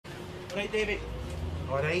Right, Davy.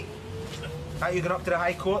 All right. Are you going up to the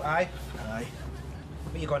High Court? Aye. Aye.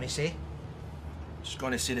 What are you going to say? Just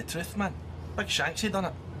gonna say the truth, man. Big Shanksy done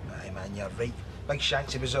it. Aye, man, you're right. Big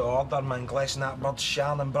Shanksy was out of order, man, glessing that bird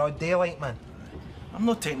sharing in broad daylight, man. I'm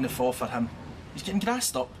not taking the fall for him. He's getting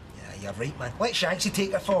grassed up. Yeah, you're right, man. Let Shanksy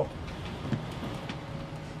take the fall.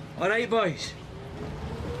 All right, boys.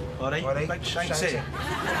 All right, Big Shanksy.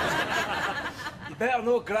 You better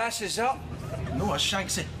know grass is up. No, it's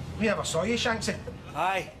Shanksy. We never saw you, Shanksy.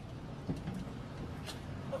 Aye.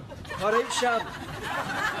 All right, Sam.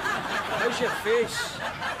 How's your face?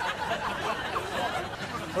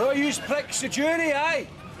 Oh, you pricks the jury, aye?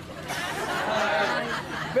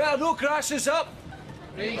 Better know grass is up.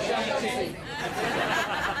 This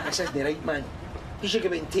isn't right, man. You should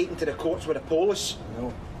have been taken to the courts with a police. No,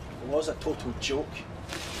 it was a total joke.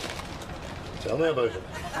 Tell me about it.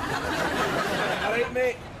 All right,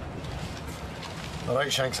 mate. All right,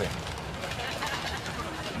 Shanksy.